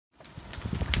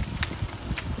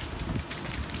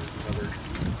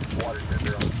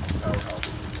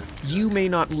You may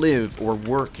not live or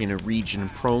work in a region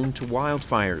prone to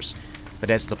wildfires, but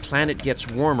as the planet gets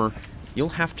warmer, you'll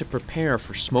have to prepare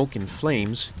for smoke and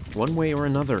flames one way or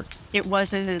another. It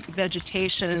wasn't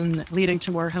vegetation leading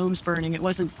to more homes burning. It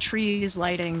wasn't trees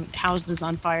lighting houses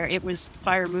on fire. It was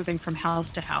fire moving from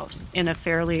house to house in a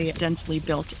fairly densely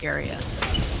built area.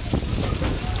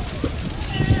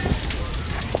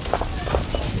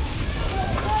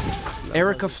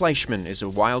 Erica Fleischman is a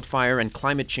wildfire and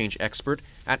climate change expert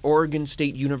at Oregon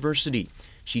State University.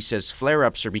 She says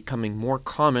flare-ups are becoming more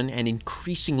common and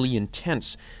increasingly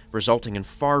intense, resulting in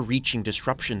far-reaching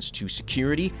disruptions to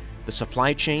security, the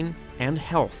supply chain, and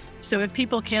health. So if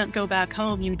people can't go back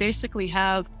home, you basically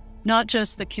have not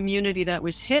just the community that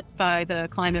was hit by the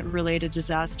climate-related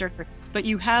disaster, but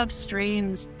you have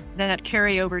strains that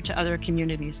carry over to other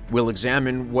communities. We'll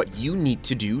examine what you need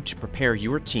to do to prepare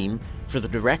your team for the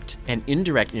direct and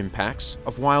indirect impacts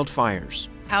of wildfires.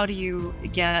 How do you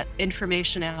get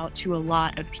information out to a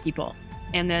lot of people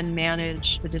and then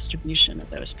manage the distribution of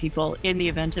those people in the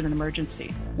event of an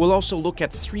emergency? We'll also look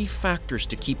at 3 factors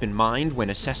to keep in mind when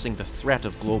assessing the threat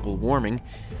of global warming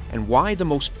and why the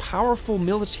most powerful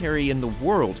military in the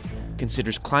world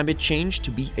considers climate change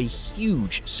to be a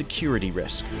huge security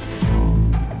risk.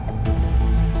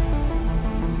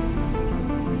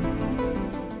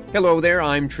 Hello there,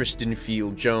 I'm Tristan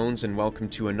Field-Jones, and welcome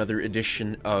to another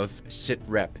edition of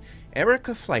SitRep.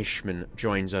 Erica Fleischman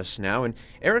joins us now. And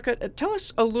Erica, tell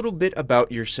us a little bit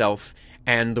about yourself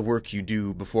and the work you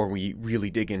do before we really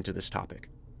dig into this topic.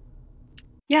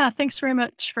 Yeah, thanks very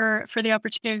much for the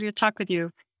opportunity to talk with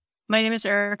you. My name is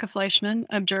Erica Fleischman.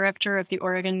 I'm director of the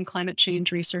Oregon Climate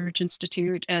Change Research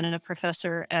Institute and a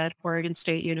professor at Oregon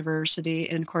State University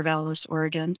in Corvallis,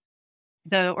 Oregon.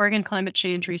 The Oregon Climate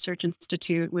Change Research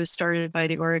Institute was started by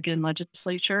the Oregon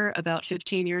legislature about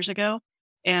 15 years ago,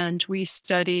 and we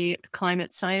study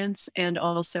climate science and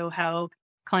also how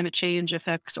climate change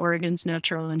affects Oregon's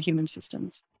natural and human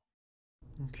systems.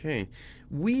 Okay.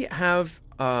 We have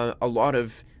a lot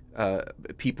of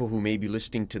people who may be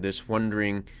listening to this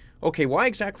wondering, okay, why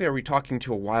exactly are we talking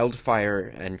to a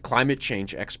wildfire and climate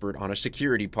change expert on a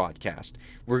security podcast?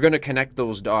 We're going to connect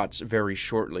those dots very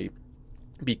shortly,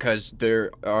 because there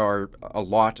are a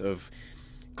lot of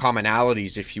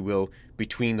commonalities, if you will,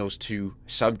 between those two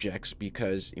subjects,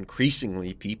 because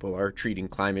increasingly people are treating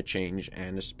climate change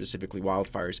and specifically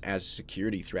wildfires as a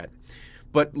security threat.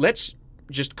 But let's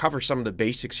just cover some of the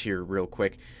basics here real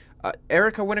quick.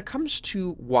 Erica, when it comes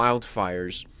to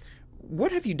wildfires,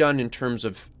 what have you done in terms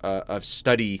of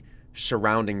study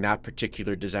surrounding that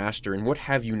particular disaster, and what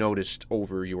have you noticed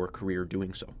over your career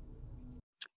doing so?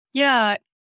 Yeah,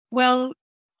 well,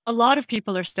 a lot of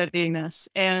people are studying this.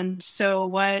 And so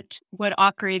what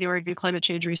OCRI, the Oregon Climate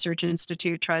Change Research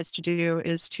Institute, tries to do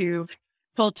is to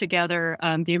pull together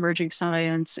the emerging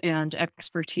science and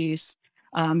expertise.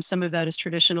 Some of that is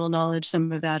traditional knowledge,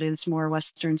 some of that is more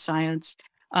Western science,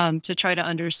 to try to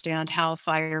understand how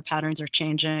fire patterns are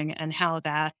changing and how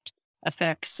that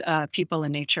affects people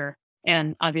and nature.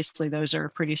 And obviously those are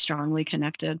pretty strongly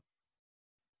connected.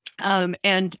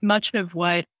 And much of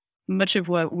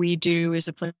what we do is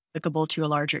applicable to a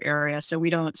larger area. So we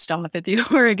don't stop at the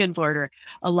Oregon border.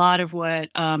 A lot of what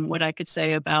I could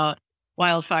say about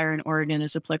wildfire in Oregon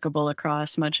is applicable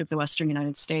across much of the Western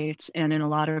United States and in a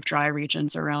lot of dry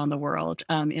regions around the world,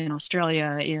 in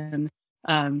Australia,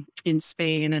 in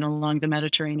Spain, and along the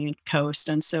Mediterranean coast.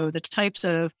 And so the types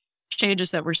of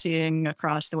changes that we're seeing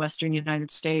across the Western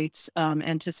United States,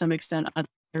 and to some extent other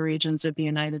regions of the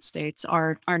United States,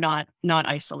 are not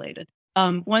isolated.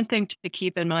 One thing to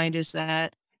keep in mind is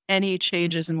that any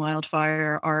changes in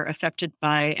wildfire are affected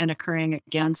by and occurring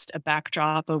against a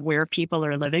backdrop of where people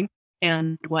are living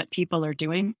and what people are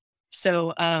doing.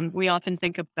 So we often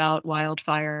think about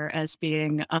wildfire as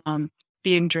being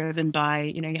driven by,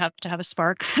 you have to have a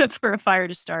spark for a fire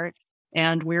to start,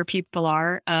 and where people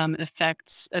are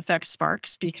affects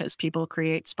sparks because people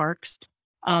create sparks,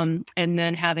 and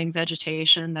then having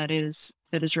vegetation that is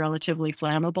relatively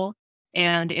flammable.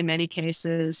 And in many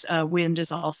cases, wind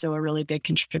is also a really big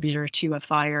contributor to a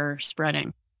fire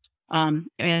spreading,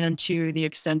 and to the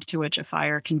extent to which a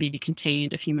fire can be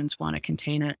contained if humans want to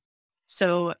contain it.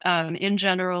 So in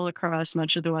general, across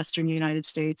much of the Western United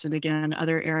States, and again,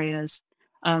 other areas,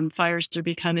 fires are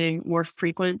becoming more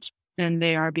frequent and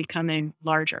they are becoming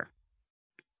larger.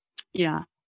 Yeah.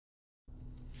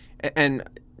 And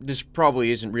this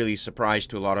probably isn't really a surprise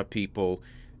to a lot of people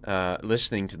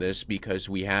listening to this, because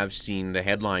we have seen the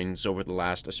headlines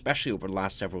especially over the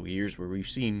last several years, where we've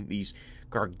seen these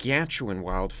gargantuan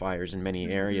wildfires in many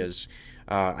areas.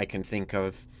 I can think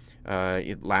of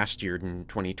last year in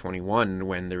 2021,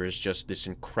 when there was just this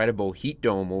incredible heat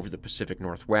dome over the Pacific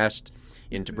Northwest,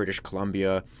 into British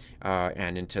Columbia,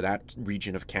 and into that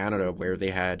region of Canada where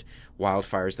they had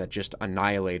wildfires that just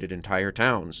annihilated entire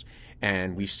towns.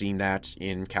 And we've seen that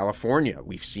in California.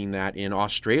 We've seen that in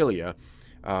Australia.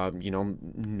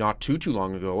 Not too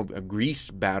long ago,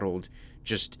 Greece battled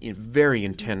just in very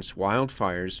intense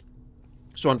wildfires.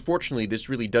 So unfortunately, this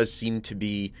really does seem to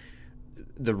be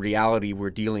the reality we're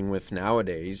dealing with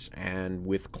nowadays. And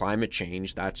with climate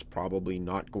change, that's probably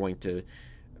not going to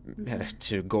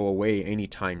go away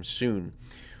anytime soon.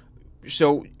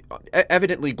 So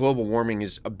evidently, global warming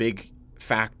is a big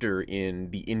factor in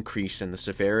the increase in the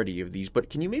severity of these. But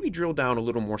can you maybe drill down a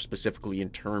little more specifically in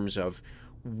terms of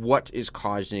what is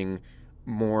causing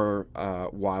more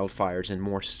wildfires and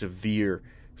more severe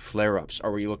flare-ups?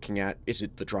 Are we looking at, is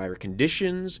it the drier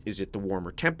conditions? Is it the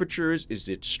warmer temperatures? Is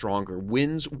it stronger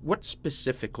winds? What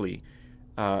specifically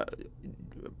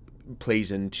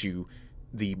plays into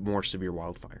the more severe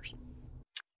wildfires?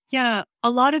 Yeah, a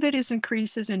lot of it is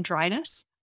increases in dryness.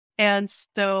 And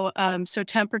so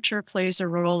temperature plays a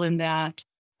role in that.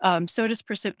 So does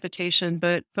precipitation.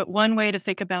 But one way to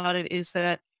think about it is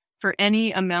that for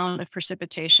any amount of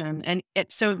precipitation,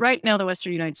 so right now the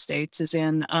Western United States is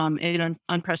in an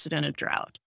unprecedented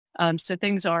drought. So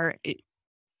things are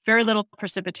very little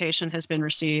precipitation has been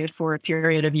received for a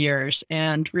period of years,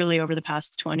 and really over the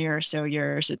past 20 or so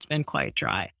years, it's been quite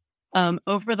dry.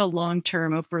 Over the long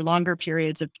term, over longer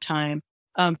periods of time,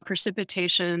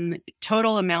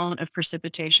 total amount of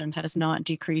precipitation has not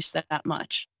decreased that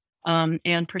much.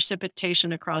 And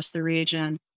precipitation across the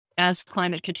region, as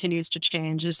climate continues to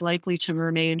change, is likely to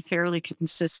remain fairly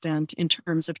consistent in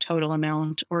terms of total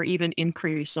amount, or even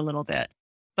increase a little bit.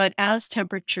 But as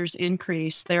temperatures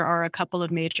increase, there are a couple of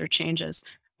major changes.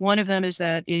 One of them is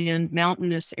that in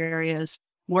mountainous areas,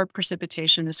 more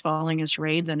precipitation is falling as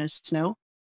rain than as snow.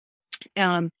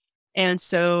 And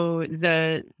so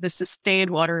the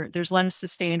sustained water, there's less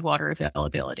sustained water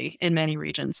availability in many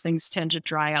regions. Things tend to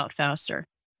dry out faster.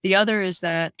 The other is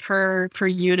that per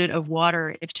unit of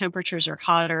water, if temperatures are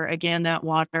hotter, again, that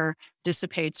water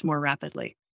dissipates more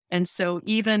rapidly. And so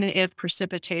even if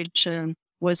precipitation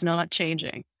was not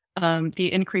changing,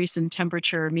 the increase in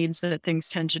temperature means that things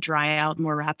tend to dry out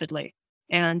more rapidly.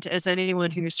 And as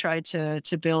anyone who's tried to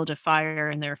build a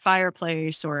fire in their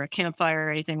fireplace or a campfire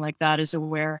or anything like that is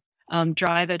aware,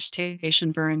 dry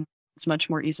vegetation burns much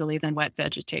more easily than wet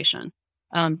vegetation.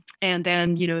 And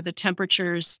then, the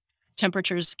temperatures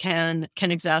can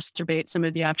exacerbate some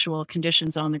of the actual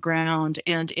conditions on the ground.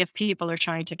 And if people are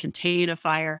trying to contain a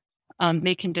fire,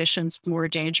 make conditions more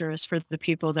dangerous for the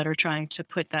people that are trying to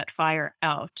put that fire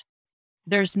out.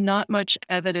 There's not much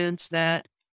evidence that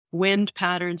wind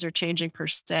patterns are changing per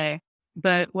se,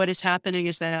 but what is happening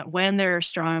is that when there are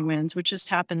strong winds, which just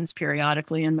happens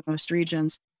periodically in most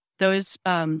regions, those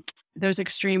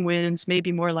extreme winds may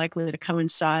be more likely to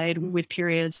coincide with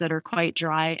periods that are quite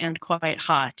dry and quite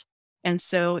hot. And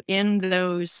so in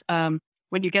those,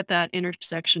 when you get that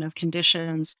intersection of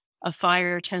conditions, a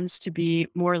fire tends to be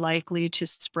more likely to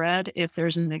spread if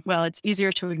there's it's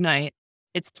easier to ignite.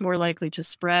 It's more likely to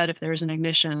spread if there's an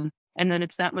ignition. And then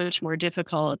it's that much more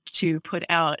difficult to put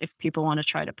out if people want to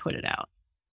try to put it out.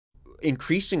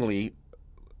 Increasingly,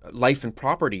 life and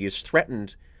property is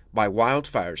threatened by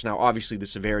wildfires. Now, obviously, the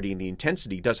severity and the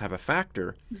intensity does have a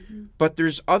factor, but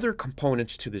there's other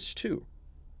components to this too.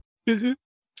 Mm-hmm.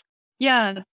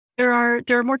 Yeah, there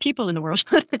are more people in the world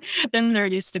than there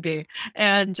used to be,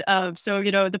 and so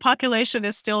the population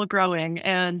is still growing,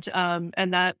 and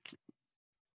that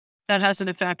has an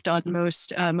effect on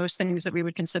most things that we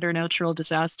would consider natural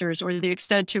disasters, or the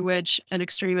extent to which an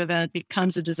extreme event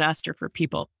becomes a disaster for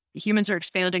people. Humans are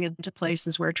expanding into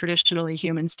places where traditionally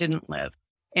humans didn't live.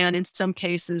 And in some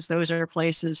cases, those are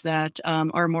places that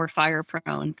are more fire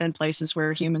prone than places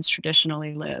where humans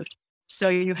traditionally lived. So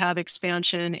you have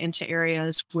expansion into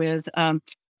areas with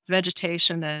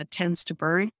vegetation that tends to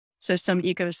burn. So some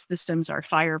ecosystems are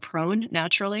fire prone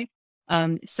naturally.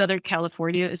 Southern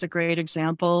California is a great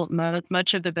example.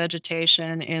 Much of the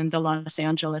vegetation in the Los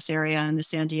Angeles area and the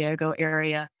San Diego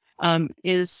area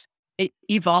it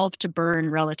evolved to burn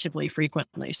relatively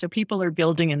frequently. So people are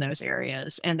building in those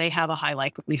areas and they have a high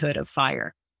likelihood of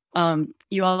fire.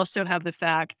 You also have the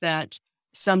fact that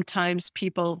sometimes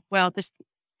people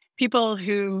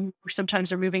who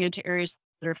sometimes are moving into areas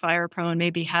that are fire prone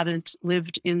maybe haven't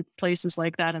lived in places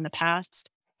like that in the past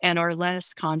and are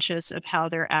less conscious of how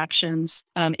their actions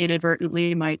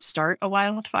inadvertently might start a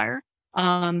wildfire.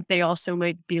 They also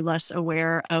might be less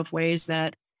aware of ways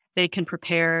that they can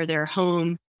prepare their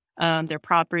home their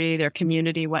property, their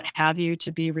community, what have you,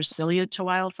 to be resilient to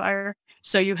wildfire.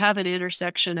 So you have an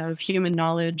intersection of human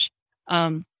knowledge,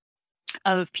 um,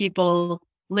 of people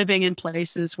living in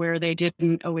places where they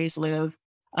didn't always live,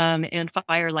 and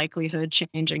fire likelihood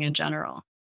changing in general.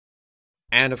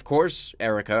 And of course,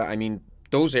 Erica, I mean,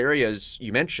 those areas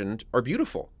you mentioned are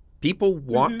beautiful. People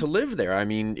want Hmm. to live there. I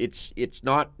mean, it's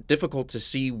not difficult to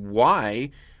see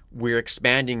why we're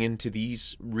expanding into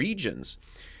these regions.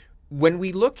 When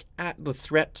we look at the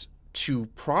threat to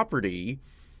property,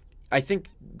 I think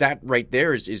that right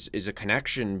there is a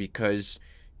connection because,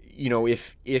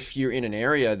 if you're in an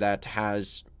area that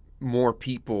has more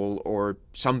people or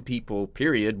some people,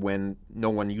 period, when no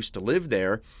one used to live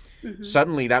there, Hmm.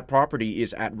 suddenly that property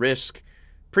is at risk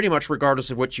pretty much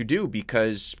regardless of what you do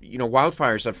because,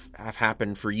 wildfires have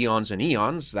happened for eons and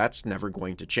eons. That's never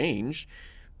going to change.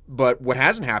 But what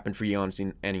hasn't happened for eons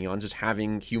and eons is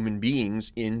having human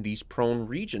beings in these prone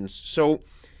regions. So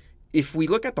if we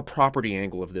look at the property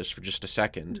angle of this for just a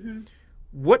second, Hmm.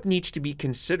 what needs to be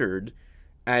considered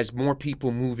as more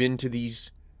people move into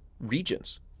these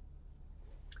regions?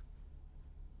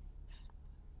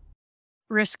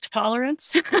 Risk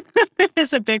tolerance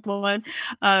is a big one,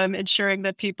 ensuring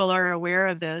that people are aware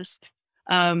of this.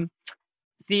 Um,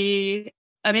 the,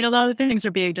 I mean, a lot of things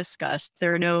are being discussed.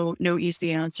 There are no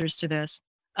easy answers to this.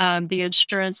 The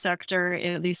insurance sector,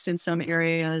 at least in some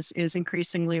areas, is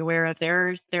increasingly aware of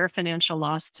their financial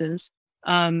losses.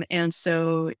 And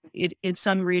so, in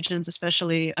some regions,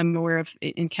 especially, I'm aware of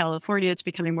in California, it's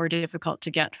becoming more difficult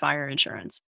to get fire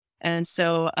insurance. And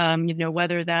so,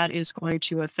 whether that is going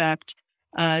to affect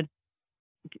uh,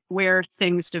 where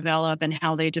things develop and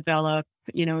how they develop,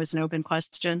 is an open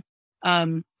question.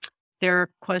 Um, there are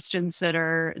questions that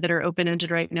are open ended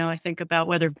right now. I think about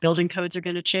whether building codes are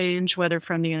going to change, whether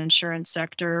from the insurance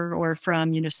sector or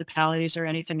from municipalities or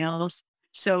anything else.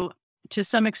 So, to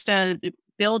some extent,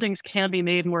 buildings can be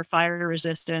made more fire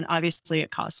resistant. Obviously,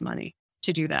 it costs money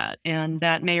to do that, and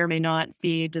that may or may not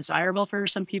be desirable for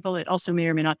some people. It also may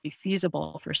or may not be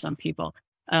feasible for some people.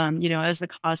 As the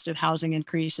cost of housing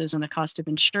increases and the cost of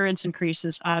insurance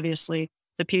increases, obviously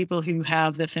the people who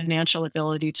have the financial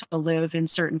ability to live in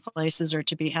certain places or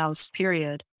to be housed,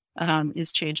 period,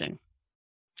 is changing.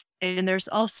 And there's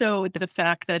also the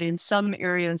fact that in some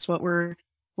areas, what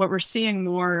we're seeing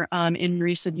more in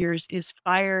recent years is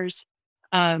fires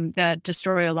that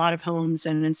destroy a lot of homes,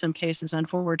 and in some cases,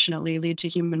 unfortunately, lead to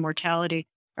human mortality,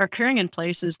 are occurring in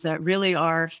places that really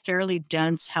are fairly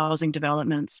dense housing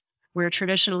developments, where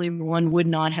traditionally one would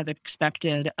not have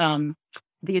expected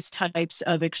these types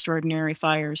of extraordinary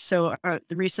fires. So,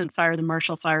 the recent fire, the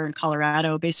Marshall Fire in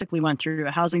Colorado, basically went through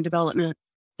a housing development.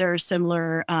 There are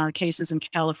similar cases in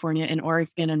California and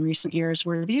Oregon in recent years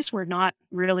where these were not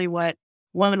really what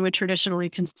one would traditionally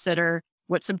consider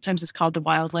what sometimes is called the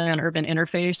wildland urban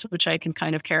interface, which I can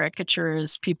kind of caricature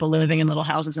as people living in little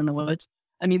houses in the woods.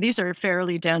 I mean, these are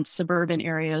fairly dense suburban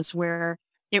areas where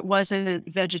it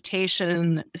wasn't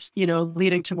vegetation,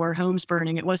 leading to more homes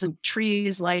burning. It wasn't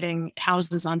trees lighting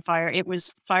houses on fire. It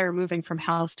was fire moving from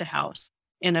house to house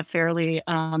in a fairly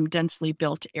densely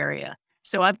built area.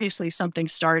 So obviously something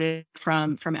started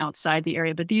from outside the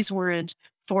area, but these weren't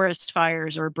forest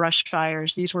fires or brush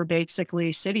fires. These were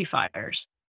basically city fires.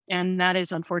 And that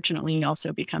is unfortunately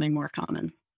also becoming more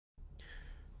common.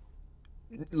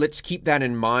 Let's keep that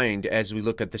in mind as we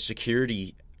look at the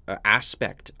security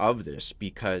aspect of this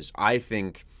because I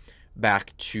think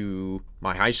back to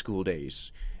my high school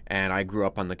days and I grew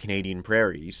up on the Canadian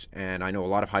prairies and I know a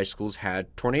lot of high schools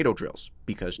had tornado drills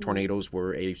because Mhm. tornadoes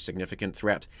were a significant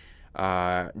threat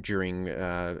during,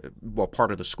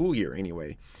 part of the school year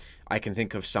anyway. I can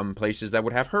think of some places that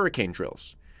would have hurricane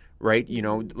drills, right?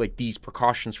 Mhm. Like these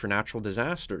precautions for natural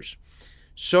disasters.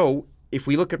 So if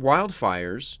we look at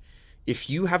wildfires, if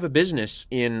you have a business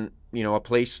in, a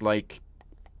place like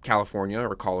California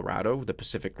or Colorado, the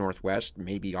Pacific Northwest,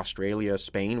 maybe Australia,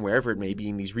 Spain, wherever it may be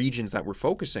in these regions that we're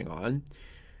focusing on,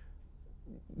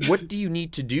 what do you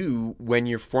need to do when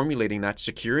you're formulating that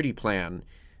security plan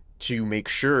to make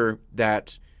sure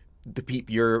that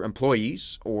your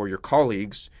employees or your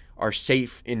colleagues are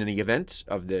safe in the event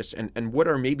of this? And what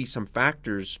are maybe some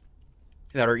factors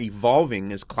that are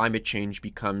evolving as climate change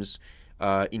becomes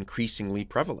increasingly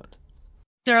prevalent?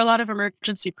 There are a lot of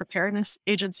emergency preparedness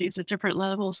agencies at different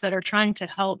levels that are trying to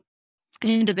help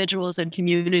individuals and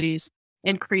communities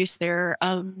increase their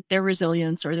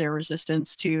resilience or their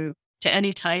resistance to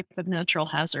any type of natural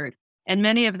hazard. And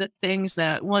many of the things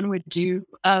that one would do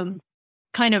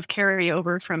kind of carry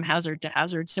over from hazard to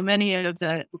hazard. So many of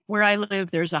the where I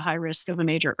live, there's a high risk of a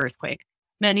major earthquake.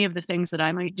 Many of the things that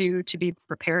I might do to be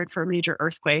prepared for a major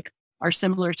earthquake are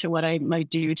similar to what I might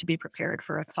do to be prepared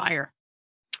for a fire.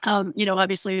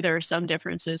 Obviously there are some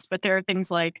differences, but there are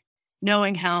things like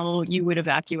knowing how you would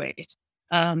evacuate.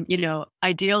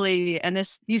 Ideally, and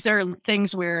these are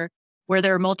things where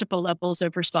there are multiple levels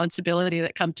of responsibility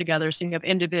that come together. So you have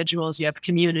individuals, you have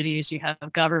communities, you have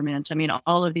government. I mean,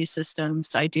 all of these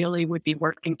systems ideally would be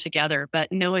working together,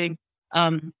 but knowing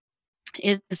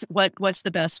is what's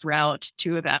the best route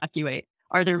to evacuate?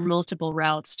 Are there multiple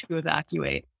routes to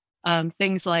evacuate?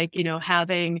 Things like,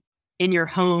 having in your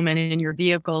home and in your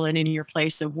vehicle and in your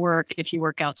place of work, if you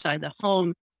work outside the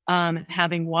home,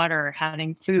 having water,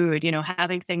 having food,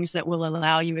 having things that will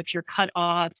allow you, if you're cut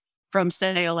off from,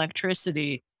 say,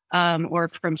 electricity, or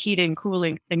from heating,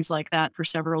 cooling, things like that for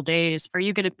several days, are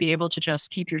you going to be able to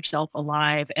just keep yourself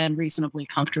alive and reasonably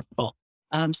comfortable?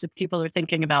 So people are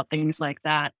thinking about things like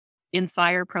that. In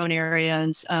fire-prone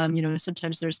areas,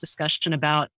 sometimes there's discussion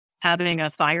about having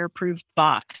a fireproof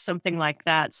box, something like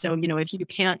that. So, if you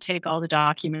can't take all the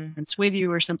documents with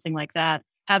you or something like that,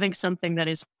 having something that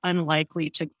is unlikely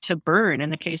to burn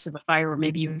in the case of a fire, or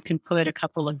maybe you can put a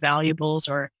couple of valuables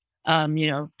or,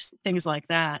 things like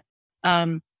that.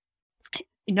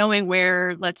 Knowing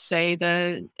where, let's say,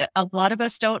 a lot of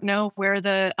us don't know where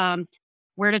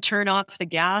to turn off the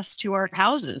gas to our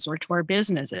houses or to our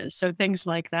businesses. So things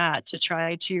like that to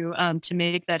try to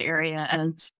make that area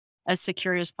as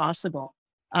secure as possible.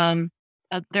 There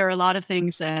are a lot of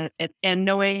things that, and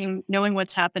knowing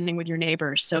what's happening with your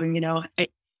neighbors. So,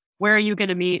 where are you going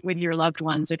to meet with your loved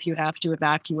ones if you have to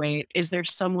evacuate? Is there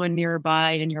someone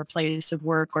nearby in your place of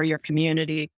work or your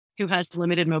community who has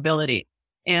limited mobility?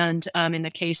 And in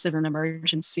the case of an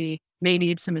emergency, may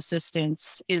need some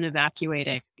assistance in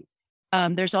evacuating.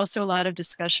 There's also a lot of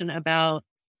discussion about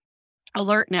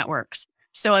alert networks.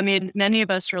 So, I mean, many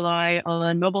of us rely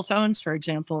on mobile phones, for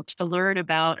example, to learn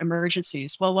about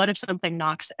emergencies. Well, what if something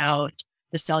knocks out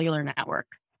the cellular network?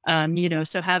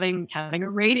 So having a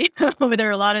radio, there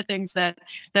are a lot of things that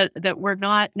we're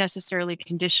not necessarily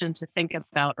conditioned to think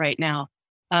about right now.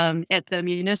 At the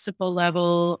municipal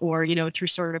level or, through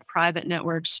sort of private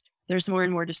networks, there's more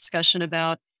and more discussion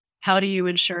about how do you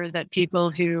ensure that people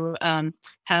who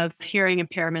have hearing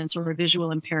impairments or visual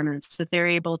impairments, that they're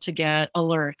able to get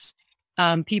alerts.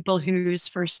 People whose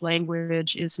first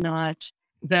language is not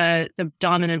the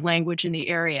dominant language in the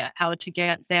area, how to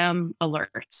get them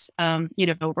alerts,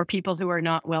 or people who are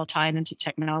not well tied into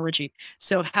technology.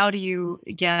 So how do you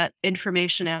get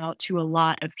information out to a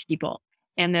lot of people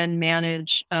and then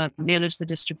manage the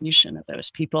distribution of those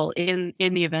people in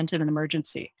the event of an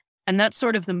emergency? And that's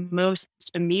sort of the most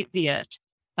immediate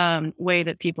way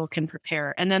that people can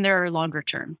prepare. And then there are longer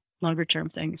term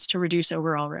things to reduce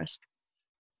overall risk.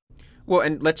 Well,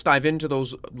 and let's dive into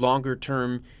those longer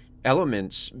term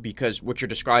elements, because what you're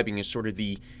describing is sort of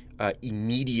the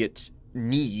immediate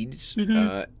needs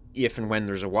if and when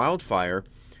there's a wildfire.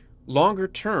 Longer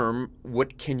term,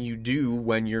 what can you do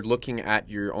when you're looking at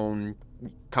your own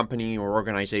company or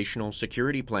organizational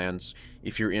security plans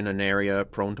if you're in an area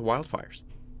prone to wildfires?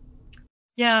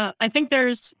 Yeah, I think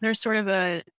there's sort of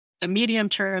a medium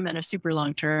term and a super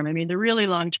long term. I mean, the really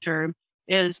long term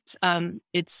is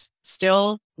it's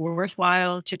still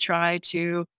worthwhile to try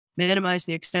to minimize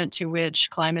the extent to which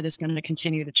climate is going to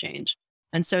continue to change.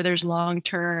 And so there's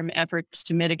long-term efforts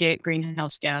to mitigate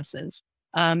greenhouse gases.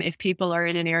 If people are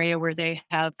in an area where they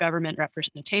have government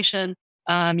representation,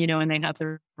 and they have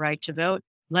the right to vote,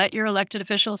 let your elected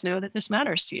officials know that this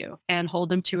matters to you and hold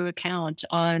them to account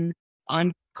on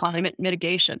climate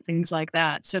mitigation, things like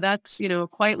that. So that's,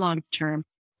 quite long-term.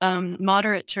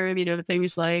 Moderate term,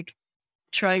 things like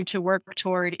trying to work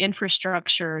toward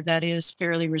infrastructure that is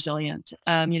fairly resilient.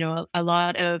 A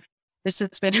lot of this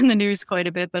has been in the news quite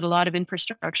a bit, but a lot of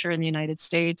infrastructure in the United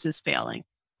States is failing.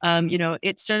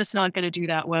 It's just not going to do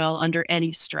that well under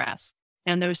any stress.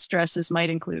 And those stresses might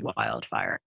include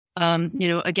wildfire.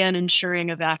 Again, ensuring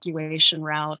evacuation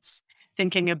routes,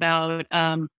 thinking about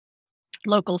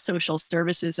local social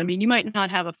services. I mean, you might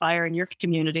not have a fire in your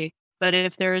community, but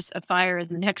if there's a fire in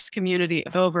the next community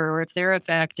over, or if they're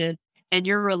affected, and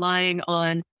you're relying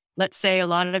on, let's say, a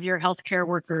lot of your healthcare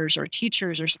workers or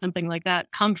teachers or something like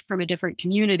that come from a different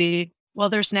community,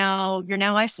 well, you're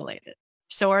now isolated.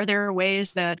 So are there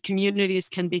ways that communities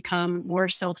can become more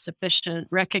self-sufficient,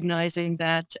 recognizing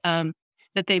that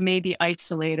that they may be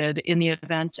isolated in the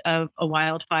event of a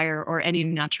wildfire or any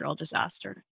natural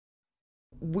disaster?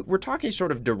 We're talking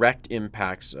sort of direct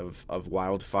impacts of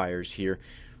wildfires here.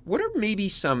 What are maybe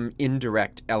some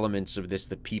indirect elements of this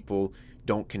that people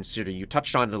don't consider? You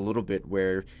touched on it a little bit,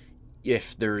 where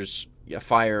if there's a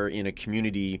fire in a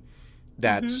community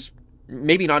that's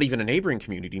maybe not even a neighboring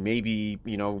community, maybe,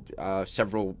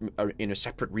 several are in a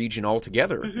separate region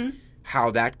altogether, how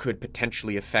that could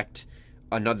potentially affect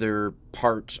another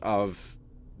part of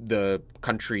the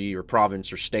country or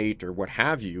province or state or what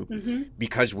have you,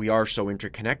 because we are so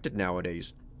interconnected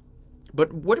nowadays.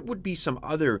 But what would be some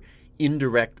other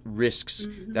indirect risks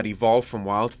that evolve from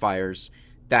wildfires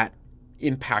that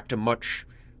impact a much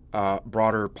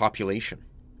broader population?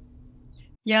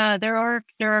 Yeah, there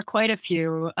are quite a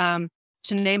few.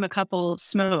 To name a couple,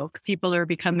 smoke. People are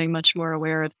becoming much more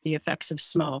aware of the effects of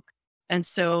smoke, and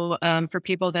so for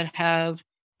people that have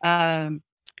um,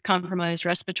 compromised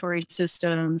respiratory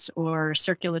systems or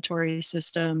circulatory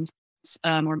systems,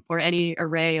 or any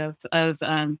array of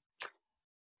uh,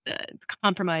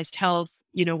 compromised health,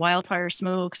 wildfire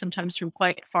smoke, sometimes from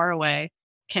quite far away,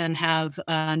 can have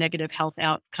negative health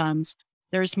outcomes.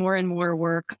 There's more and more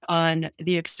work on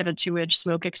the extent to which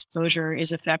smoke exposure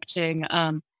is affecting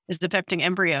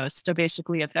embryos, so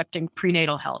basically affecting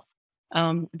prenatal health,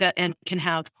 that and can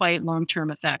have quite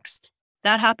long-term effects.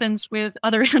 That happens with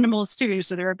other animals too.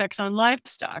 So there are effects on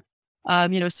livestock.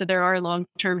 So there are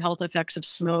long-term health effects of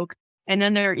smoke, and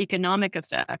then there are economic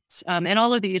effects. And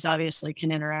all of these obviously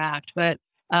can interact, but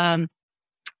um,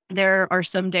 there are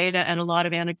some data and a lot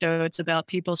of anecdotes about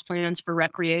people's plans for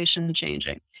recreation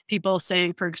changing. People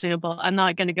saying, for example, I'm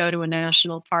not going to go to a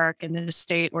national park in this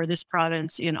state or this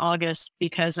province in August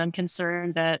because I'm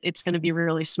concerned that it's going to be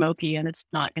really smoky and it's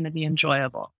not going to be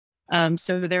enjoyable.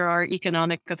 So there are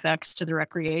economic effects to the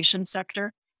recreation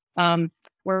sector.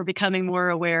 We're becoming more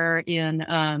aware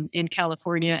in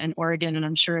California and Oregon, and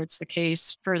I'm sure it's the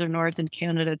case further north in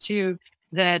Canada too,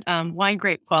 that wine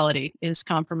grape quality is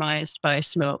compromised by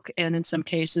smoke, and in some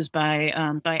cases by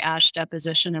ash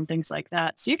deposition and things like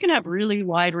that. So you can have really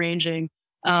wide-ranging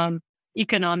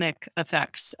economic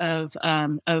effects of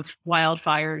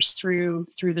wildfires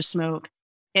through the smoke.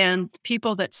 And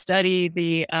people that study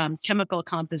the chemical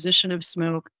composition of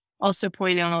smoke also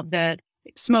point out that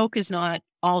smoke is not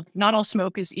all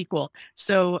smoke is equal.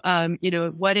 So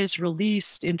what is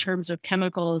released in terms of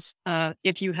chemicals,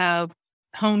 if you have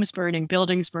homes burning,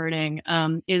 buildings burning,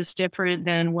 is different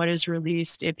than what is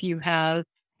released if you have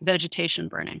vegetation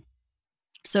burning.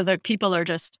 So that people are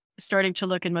just starting to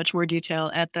look in much more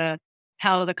detail at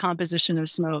how the composition of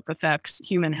smoke affects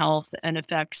human health and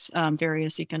affects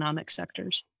various economic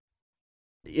sectors.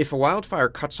 If a wildfire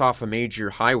cuts off a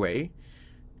major highway,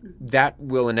 that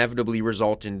will inevitably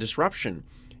result in disruption.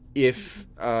 If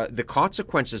the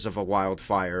consequences of a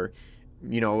wildfire,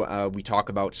 we talk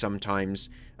about sometimes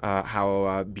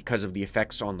how because of the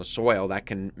effects on the soil, that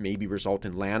can maybe result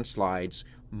in landslides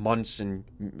months and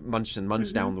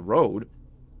months down the road.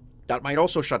 That might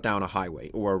also shut down a highway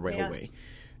or a railway. Yes.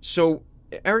 So,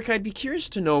 Eric, I'd be curious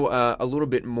to know a little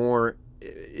bit more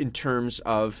in terms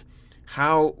of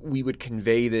how we would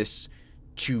convey this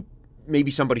to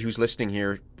maybe somebody who's listening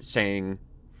here saying,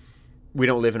 we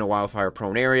don't live in a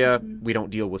wildfire-prone area, we don't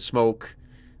deal with smoke,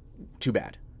 too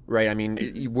bad, right? I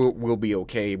mean, we'll be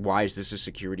okay. Why is this a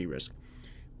security risk?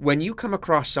 When you come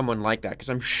across someone like that, because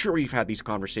I'm sure you've had these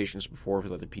conversations before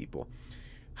with other people,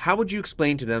 how would you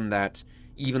explain to them that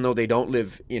even though they don't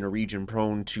live in a region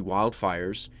prone to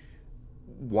wildfires,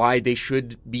 why they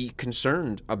should be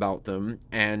concerned about them,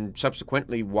 and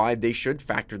subsequently why they should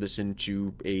factor this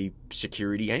into a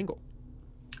security angle?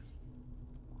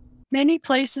 Many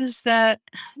places that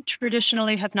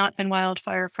traditionally have not been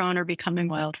wildfire prone are becoming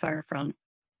wildfire prone,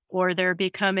 or they're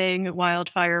becoming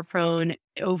wildfire prone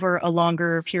over a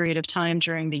longer period of time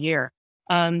during the year.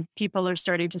 People are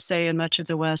starting to say in much of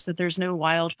the West that there's no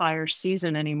wildfire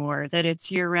season anymore, that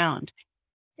it's year round.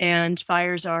 And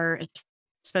fires are,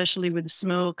 especially with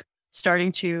smoke,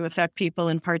 starting to affect people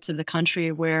in parts of the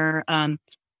country where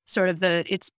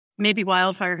it's maybe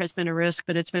wildfire has been a risk,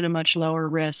 but it's been a much lower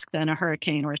risk than a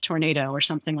hurricane or a tornado or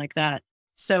something like that.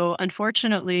 So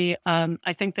unfortunately,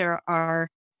 I think there are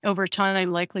over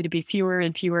time likely to be fewer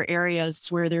and fewer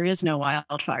areas where there is no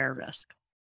wildfire risk.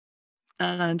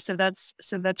 So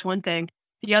that's one thing.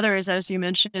 The other is, as you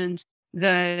mentioned,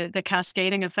 the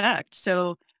cascading effect.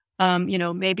 So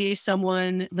maybe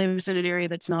someone lives in an area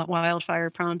that's not wildfire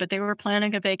prone, but they were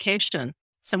planning a vacation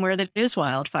somewhere that is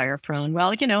wildfire prone.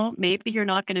 Well, maybe you're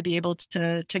not going to be able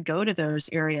to go to those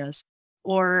areas.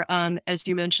 Or as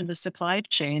you mentioned, the supply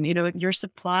chain, your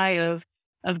supply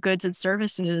of goods and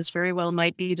services very well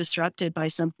might be disrupted by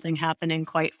something happening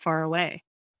quite far away.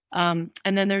 And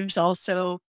then there's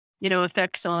also,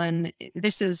 effects on,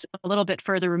 this is a little bit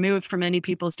further removed from many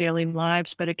people's daily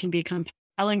lives, but it can be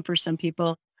compelling for some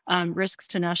people, risks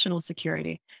to national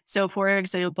security. So for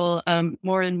example,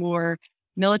 more and more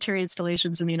military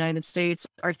installations in the United States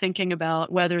are thinking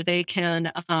about whether they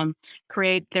can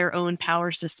create their own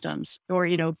power systems, or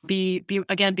be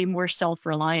more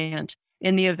self-reliant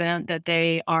in the event that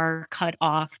they are cut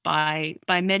off by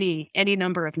any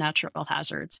number of natural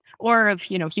hazards, or of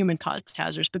human caused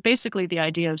hazards, but basically the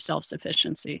idea of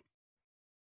self-sufficiency.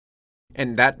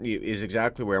 And that is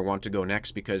exactly where I want to go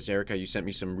next, because Erica, you sent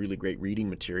me some really great reading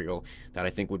material that I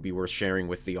think would be worth sharing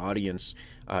with the audience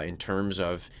in terms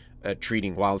of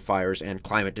treating wildfires and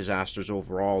climate disasters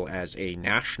overall as a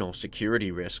national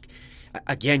security risk.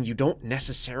 Again, you don't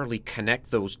necessarily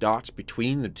connect those dots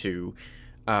between the two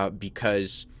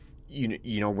because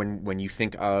when you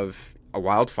think of a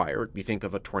wildfire, you think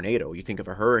of a tornado, you think of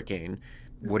a hurricane.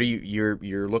 What are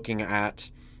you're looking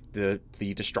at the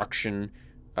destruction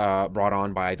brought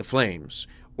on by the flames,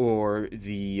 or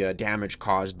the damage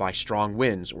caused by strong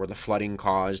winds, or the flooding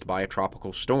caused by a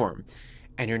tropical storm.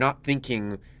 And you're not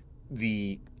thinking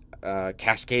the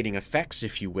cascading effects,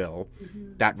 if you will,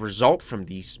 that result from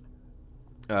these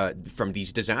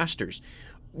disasters.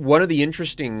 One of the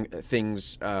interesting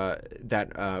things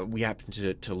that we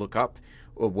happened to look up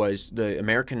was the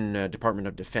American Department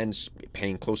of Defense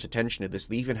paying close attention to this.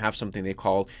 They even have something they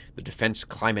call the Defense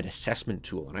Climate Assessment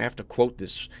Tool. And I have to quote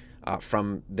this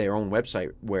from their own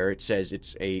website, where it says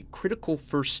it's a critical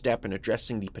first step in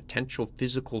addressing the potential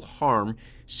physical harm,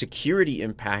 security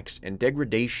impacts, and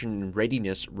degradation and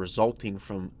readiness resulting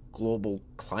from global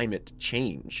climate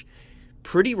change.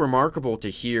 Pretty remarkable to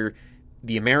hear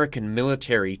the American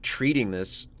military treating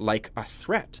this like a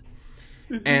threat.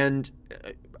 And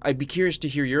I'd be curious to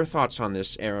hear your thoughts on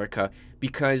this, Erica,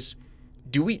 because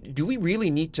do we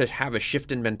really need to have a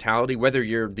shift in mentality, whether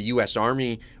you're the U.S.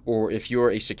 Army or if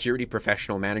you're a security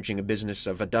professional managing a business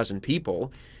of a dozen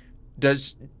people?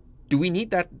 Do we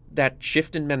need that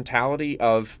shift in mentality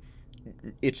of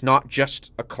it's not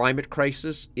just a climate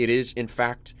crisis, it is in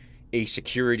fact a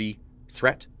security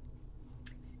threat?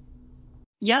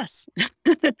 Yes.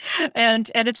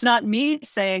 And it's not me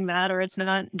saying that, or it's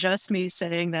not just me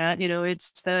saying that,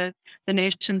 it's the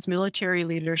nation's military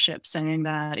leadership saying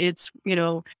that. It's,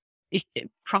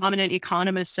 prominent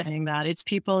economists saying that. It's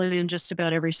people in just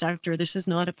about every sector. This is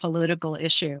not a political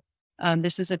issue.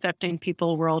 This is affecting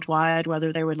people worldwide,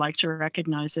 whether they would like to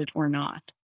recognize it or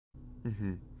not.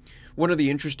 Mm-hmm. One of the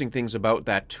interesting things about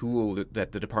that tool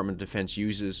that the Department of Defense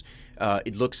uses,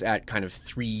 it looks at kind of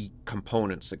three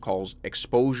components. It calls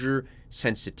exposure,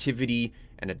 sensitivity,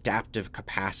 and adaptive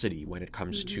capacity when it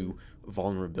comes to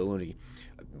vulnerability.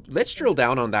 Let's drill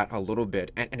down on that a little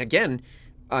bit. And again,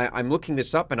 I'm looking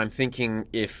this up and I'm thinking,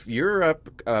 if you're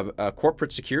a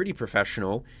corporate security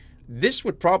professional, this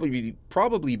would probably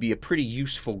be a pretty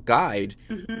useful guide,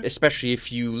 especially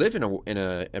if you live in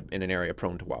an area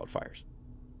prone to wildfires.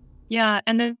 Yeah,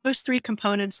 and then those three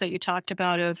components that you talked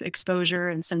about of exposure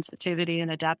and sensitivity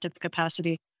and adaptive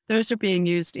capacity, those are being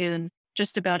used in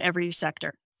just about every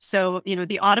sector. So,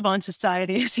 the Audubon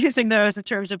Society is using those in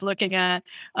terms of looking at,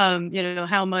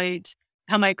 how might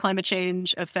climate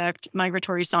change affect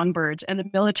migratory songbirds, and the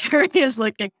military is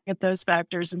looking at those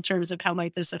factors in terms of how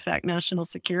might this affect national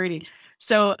security.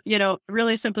 So,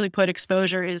 really simply put,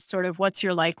 exposure is sort of what's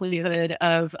your likelihood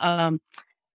of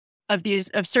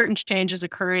certain changes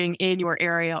occurring in your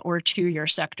area or to your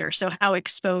sector. So how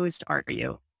exposed are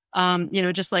you?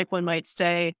 Just like one might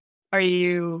say,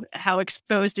 how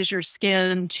exposed is your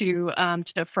skin to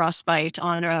frostbite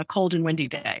on a cold and windy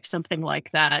day? Something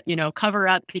like that. Cover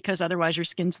up, because otherwise your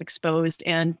skin's exposed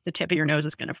and the tip of your nose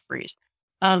is going to freeze.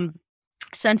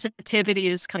 Sensitivity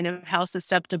is kind of how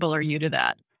susceptible are you to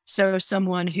that? So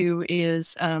someone who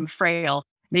is frail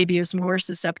maybe is more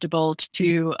susceptible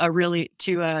to a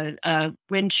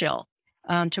wind chill.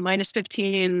 To minus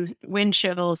 15 wind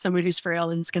chill, someone who's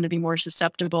frail is going to be more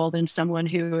susceptible than someone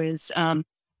who is,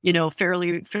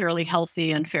 fairly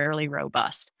healthy and fairly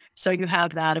robust. So you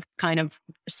have that of kind of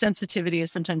sensitivity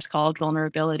is sometimes called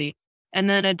vulnerability. And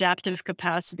then adaptive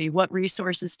capacity. What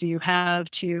resources do you have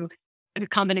to a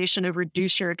combination of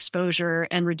reduce your exposure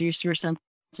and reduce your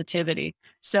sensitivity?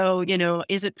 So,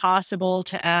 is it possible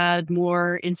to add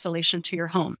more insulation to your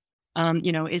home?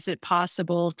 Is it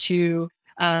possible to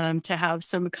have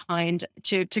some kind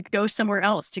to go somewhere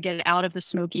else, to get out of the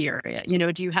smoky area?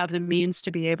 Do you have the means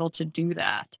to be able to do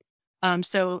that?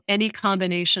 So any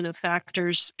combination of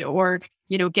factors, or,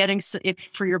 getting if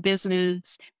for your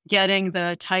business, getting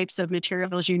the types of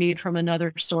materials you need from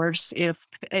another source if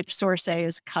source A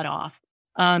is cut off.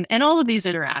 And all of these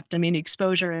interact. I mean,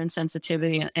 exposure and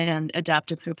sensitivity and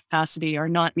adaptive capacity are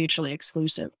not mutually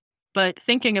exclusive. But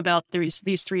thinking about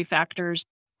these three factors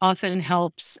often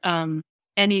helps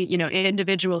any,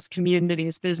 individuals,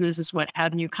 communities, businesses, what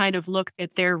have you, kind of look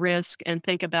at their risk and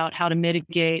think about how to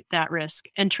mitigate that risk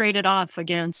and trade it off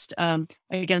against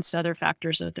other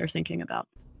factors that they're thinking about.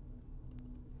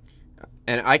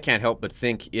 And I can't help but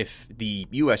think if the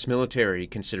U.S. military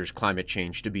considers climate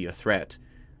change to be a threat,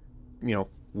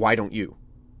 why don't you?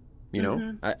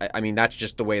 I mean, that's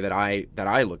just the way that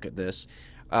I look at this.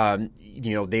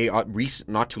 They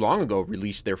not too long ago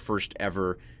released their first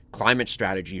ever climate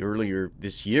strategy earlier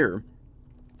this year.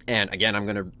 And again, I'm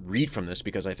going to read from this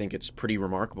because I think it's pretty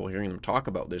remarkable hearing them talk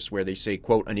about this, where they say,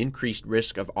 quote, an increased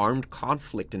risk of armed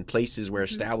conflict in places where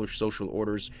established social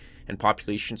orders and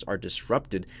populations are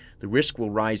disrupted. The risk will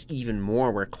rise even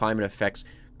more where climate effects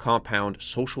compound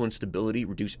social instability,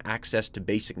 reduce access to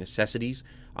basic necessities,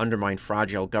 undermine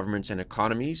fragile governments and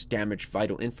economies, damage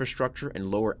vital infrastructure, and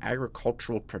lower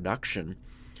agricultural production.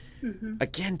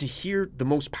 Again, to hear the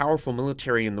most powerful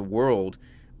military in the world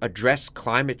address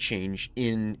climate change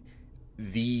in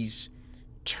these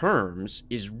terms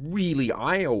is really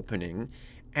eye-opening.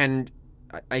 And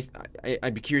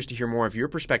I'd be curious to hear more of your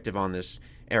perspective on this,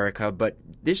 Erica, but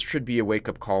this should be a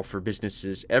wake-up call for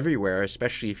businesses everywhere,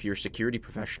 especially if you're a security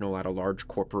professional at a large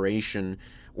corporation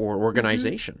or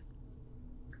organization.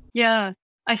 Yeah,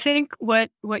 I think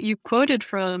what you quoted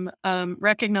from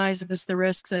recognizes the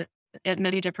risks at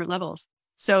many different levels.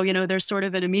 So, there's sort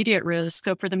of an immediate risk.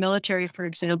 So for the military, for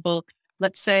example,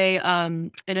 let's say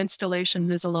an installation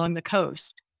is along the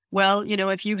coast. Well,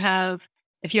 if you have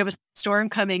a storm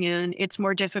coming in, it's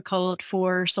more difficult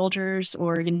for soldiers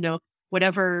or,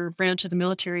 whatever branch of the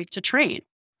military to train.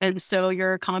 And so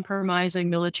you're compromising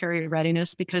military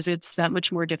readiness because it's that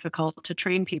much more difficult to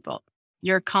train people.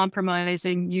 You're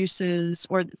compromising uses,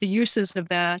 or the uses of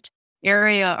that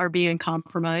area are being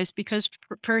compromised because,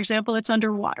 for example, it's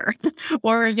underwater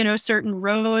or, certain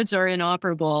roads are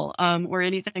inoperable or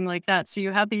anything like that. So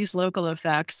you have these local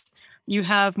effects. You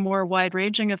have more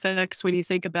wide-ranging effects when you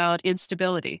think about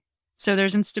instability. So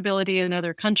there's instability in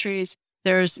other countries.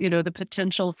 There's, the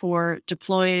potential for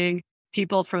deploying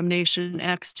people from nation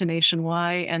X to nation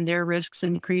Y and their risks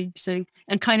increasing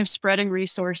and kind of spreading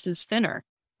resources thinner.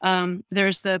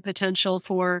 There's the potential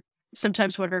for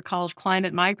sometimes what are called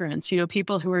climate migrants,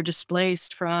 people who are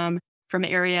displaced from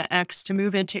area X to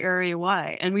move into area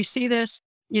Y. And we see this,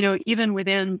 even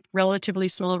within relatively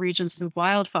small regions of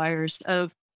wildfires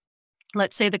of,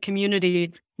 let's say the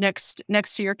community next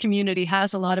to your community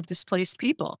has a lot of displaced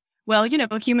people. Well,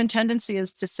 human tendency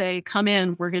is to say, come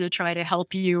in, we're going to try to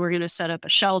help you. We're going to set up a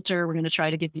shelter. We're going to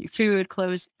try to give you food,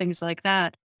 clothes, things like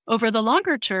that. Over the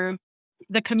longer term,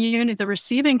 the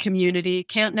receiving community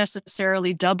can't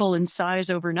necessarily double in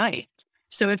size overnight.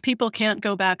 So if people can't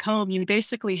go back home, you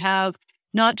basically have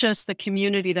not just the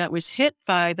community that was hit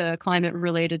by the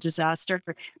climate-related disaster,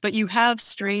 but you have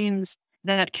strains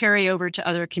that carry over to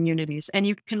other communities. And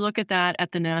you can look at that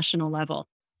at the national level.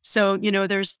 So,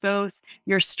 there's both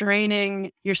you're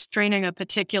straining a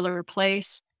particular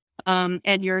place, and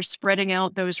you're spreading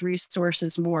out those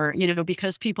resources more,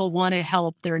 because people want to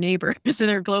help their neighbors and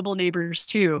their global neighbors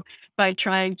too, by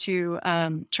trying to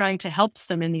help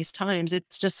them in these times.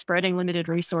 It's just spreading limited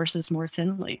resources more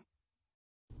thinly.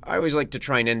 I always like to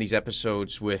try and end these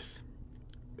episodes with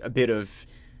a bit of,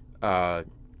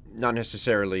 not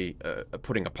necessarily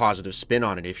putting a positive spin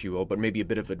on it, if you will, but maybe a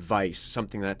bit of advice,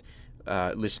 something that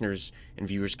listeners and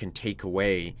viewers can take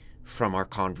away from our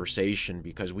conversation,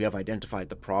 because we have identified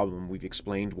the problem. We've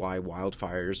explained why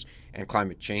wildfires and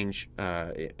climate change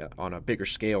on a bigger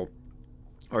scale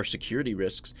are security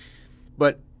risks.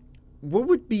 But what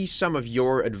would be some of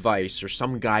your advice or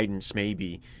some guidance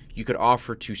maybe you could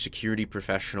offer to security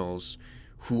professionals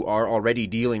who are already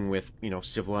dealing with,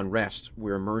 civil unrest?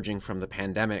 We're emerging from the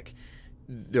pandemic,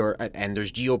 and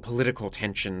there's geopolitical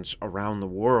tensions around the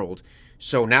world.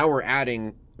 So now we're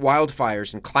adding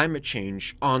wildfires and climate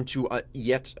change onto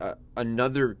yet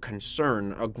another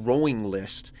concern, a growing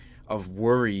list of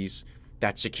worries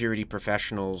that security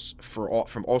professionals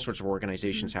from all sorts of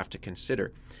organizations have to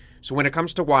consider. So when it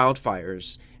comes to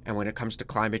wildfires and when it comes to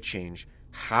climate change,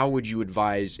 how would you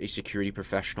advise a security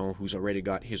professional who's already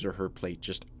got his or her plate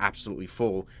just absolutely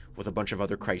full with a bunch of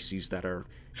other crises that are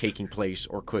taking place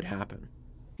or could happen?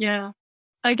 Yeah.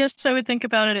 I guess I would think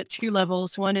about it at two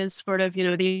levels. One is sort of,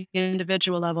 the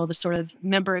individual level, the sort of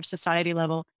member of society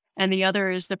level, and the other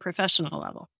is the professional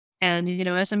level. And,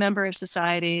 as a member of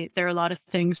society, there are a lot of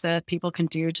things that people can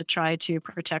do to try to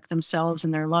protect themselves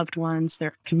and their loved ones,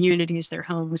 their communities, their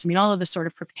homes. I mean, all of the sort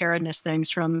of preparedness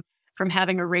things from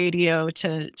having a radio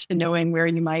to knowing where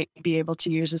you might be able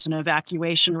to use as an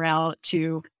evacuation route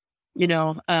to,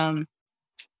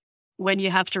 when you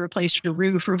have to replace your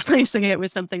roof, replacing it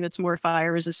with something that's more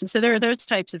fire resistant. So there are those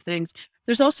types of things.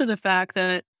 There's also the fact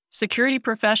that security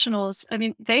professionals, I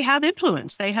mean, they have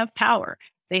influence, they have power.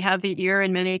 They have the ear,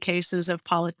 in many cases, of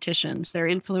politicians. They're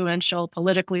influential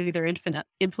politically, they're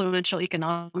influential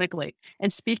economically.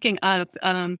 And speaking up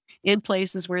in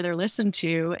places where they're listened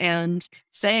to and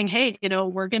saying, hey,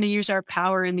 we're going to use our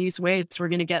power in these ways. We're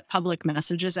going to get public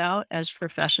messages out as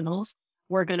professionals.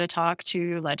 We're going to talk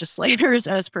to legislators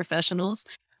as professionals.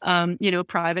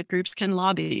 Private groups can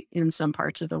lobby in some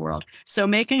parts of the world. So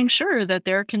making sure that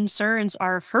their concerns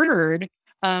are heard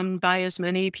by as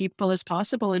many people as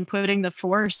possible, and putting the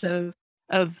force of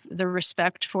the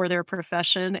respect for their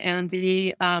profession and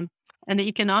the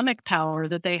economic power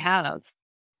that they have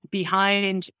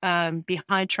behind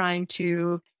trying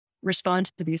to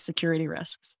respond to these security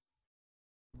risks.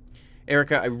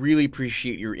 Erica, I really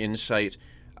appreciate your insight.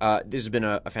 This has been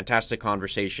a fantastic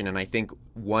conversation, and I think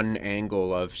one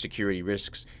angle of security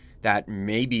risks that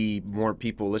maybe more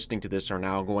people listening to this are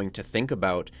now going to think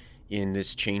about in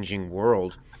this changing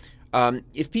world.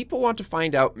 If people want to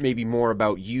find out maybe more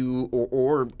about you,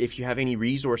 or if you have any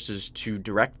resources to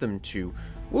direct them to,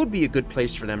 what would be a good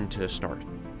place for them to start?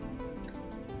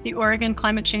 The Oregon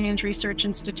Climate Change Research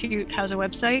Institute has a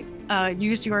website.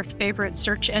 Use your favorite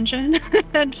search engine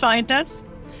and find us.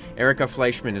 Erica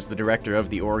Fleischman is the director of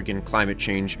the Oregon Climate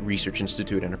Change Research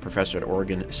Institute and a professor at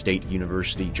Oregon State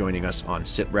University, joining us on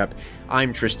SitRep.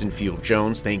 I'm Tristan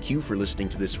Field-Jones. Thank you for listening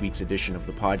to this week's edition of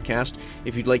the podcast.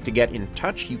 If you'd like to get in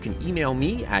touch, you can email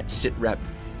me at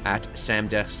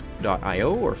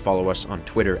sitrep@samdesk.io or follow us on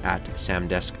Twitter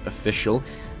 @samdeskofficial.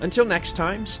 Until next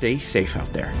time, stay safe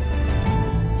out there.